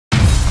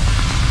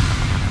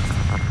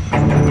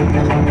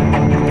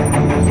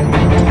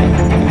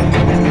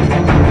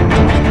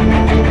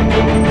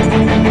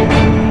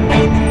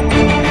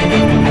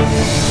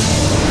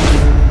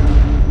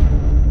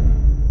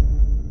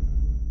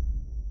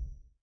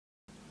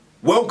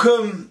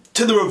Welcome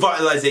to the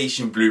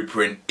Revitalization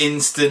Blueprint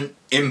Instant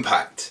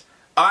Impact.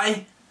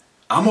 I'm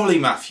Ollie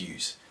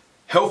Matthews,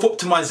 health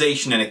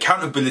optimization and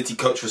accountability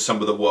coach for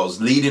some of the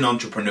world's leading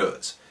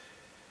entrepreneurs.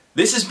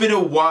 This has been a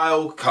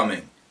while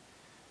coming.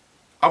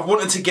 I've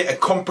wanted to get a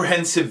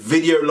comprehensive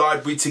video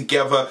library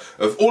together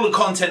of all the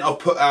content I've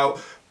put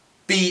out,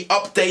 be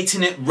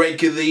updating it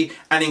regularly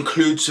and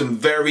include some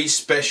very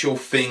special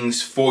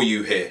things for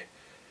you here.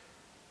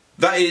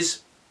 That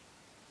is,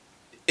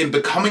 in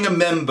becoming a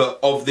member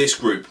of this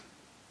group,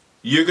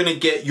 you're going to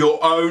get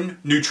your own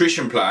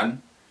nutrition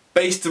plan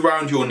based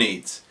around your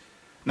needs.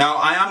 Now,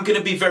 I am going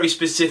to be very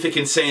specific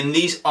in saying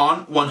these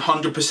aren't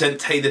 100%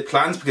 tailored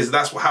plans because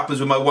that's what happens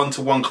with my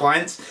one-to-one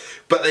clients,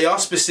 but they are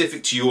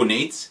specific to your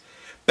needs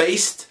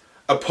based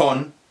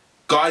upon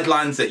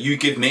guidelines that you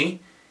give me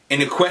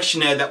in a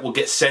questionnaire that will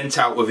get sent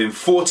out within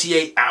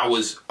 48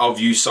 hours of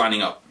you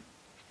signing up.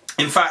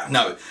 In fact,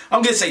 no,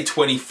 I'm going to say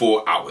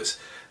 24 hours.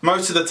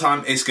 Most of the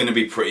time, it's going to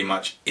be pretty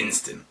much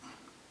instant.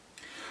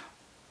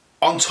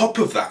 On top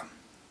of that,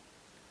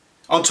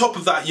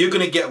 you're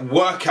going to get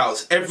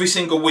workouts every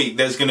single week.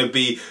 There's going to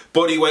be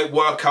body weight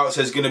workouts,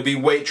 there's going to be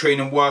weight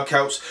training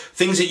workouts,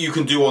 things that you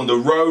can do on the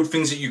road,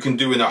 things that you can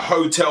do in a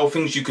hotel,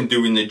 things you can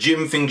do in the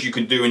gym, things you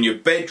can do in your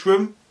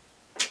bedroom.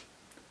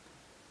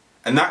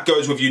 And that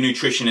goes with your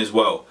nutrition as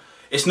well.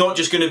 It's not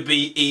just going to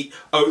be eat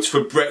oats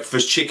for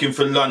breakfast, chicken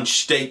for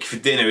lunch, steak for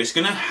dinner. It's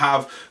going to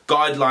have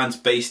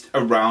guidelines based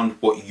around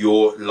what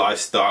your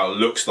lifestyle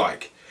looks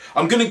like.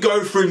 I'm going to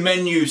go through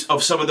menus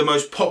of some of the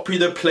most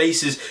popular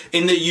places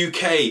in the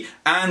UK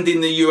and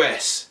in the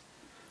US.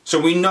 So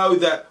we know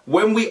that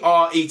when we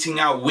are eating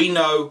out, we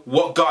know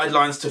what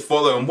guidelines to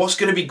follow and what's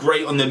going to be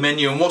great on the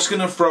menu and what's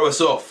going to throw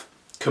us off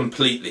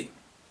completely.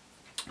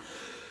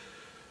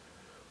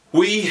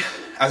 We,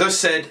 as I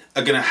said,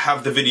 are going to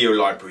have the video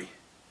library.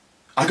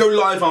 I go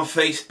live on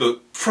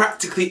Facebook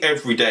practically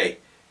every day.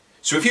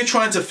 So if you're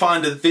trying to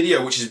find a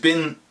video which has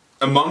been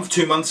a month,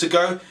 2 months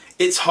ago,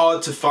 it's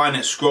hard to find it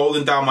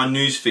scrolling down my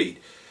newsfeed.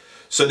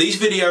 So these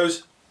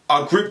videos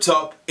are grouped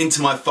up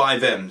into my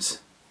 5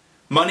 M's.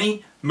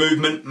 Money,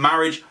 movement,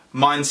 marriage,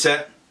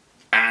 mindset,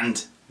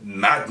 and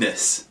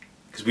madness.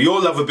 Because we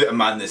all love a bit of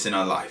madness in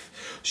our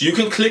life. So you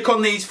can click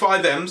on these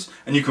 5 M's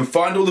and you can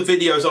find all the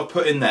videos I've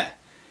put in there.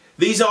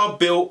 These are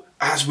built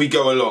as we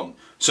go along.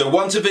 So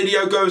once a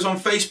video goes on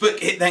Facebook,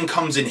 it then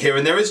comes in here.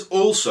 And there's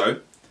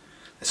also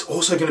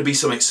going to be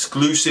some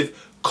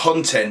exclusive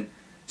content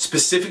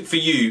specific for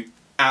you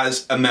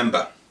as a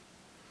member.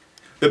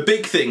 The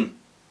big thing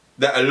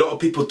that a lot of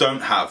people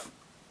don't have,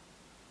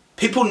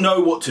 people know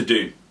what to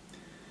do,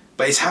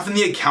 but it's having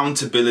the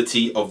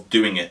accountability of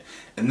doing it.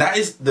 And that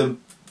is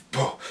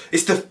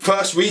it's the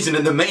first reason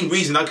and the main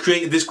reason I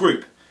created this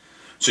group.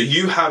 So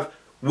you have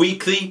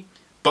weekly,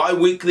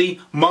 bi-weekly,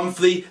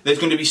 monthly, there's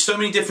going to be so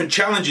many different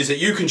challenges that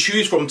you can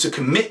choose from to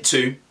commit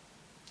to,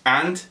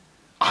 and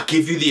I'll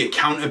give you the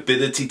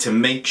accountability to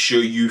make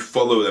sure you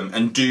follow them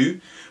and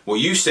do what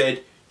you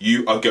said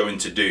you are going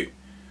to do.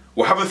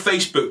 We'll have a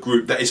Facebook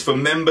group that is for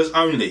members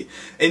only.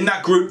 In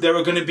that group there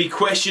are going to be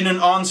question and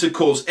answer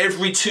calls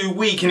every 2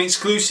 weeks and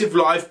exclusive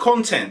live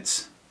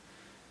content.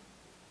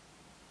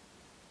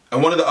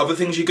 And one of the other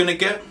things you're going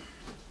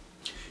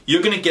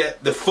to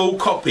get the full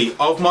copy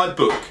of my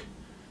book,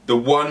 The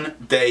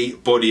 1 Day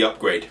Body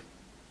Upgrade.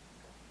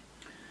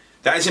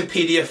 That is in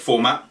PDF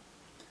format.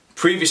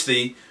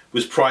 Previously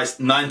was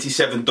priced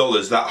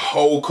 $97, that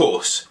whole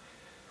course,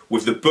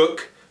 with the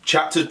book,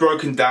 chapters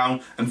broken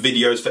down and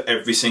videos for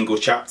every single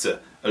chapter,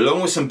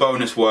 along with some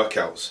bonus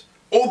workouts.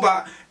 All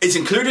that is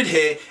included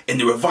here in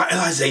the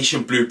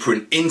Revitalization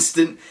Blueprint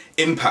Instant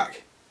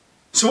Impact.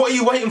 So what are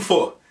you waiting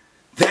for?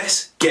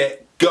 Let's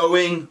get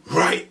going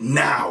right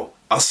now.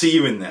 I'll see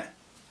you in there.